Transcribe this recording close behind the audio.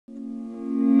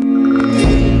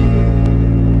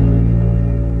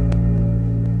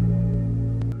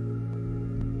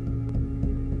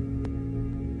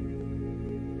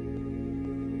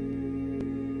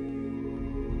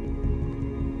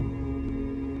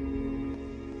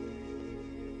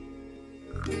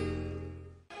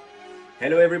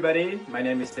Hello everybody, my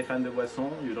name is Stéphane de Buisson.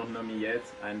 You don't know me yet.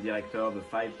 I'm director of the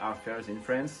 5 art fairs in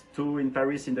France, 2 in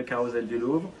Paris in the Carrousel du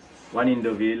Louvre, 1 in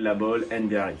Deauville, La Baule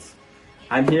and Biarritz.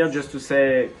 I'm here just to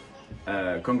say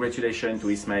congratulations to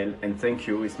Ismail and thank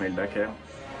you Ismail Baker.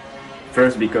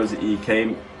 First because he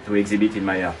came to exhibit in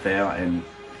my art fair and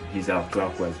his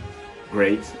artwork was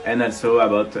great, and also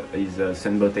about his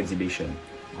Sunboat exhibition.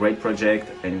 Great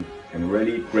project and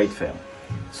really great fair.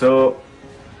 So,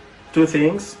 2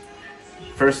 things.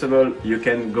 First of all, you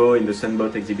can go in the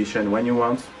Sunboat exhibition when you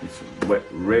want. It's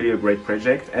really a great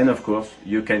project. And of course,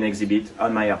 you can exhibit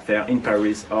on my art fair in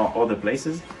Paris or other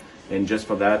places. And just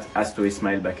for that, ask to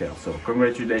Ismail Baker. So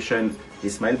congratulations,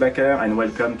 Ismail Baker, and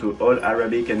welcome to all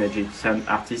Arabic and Egyptian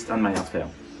artists on my art fair.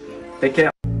 Take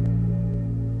care.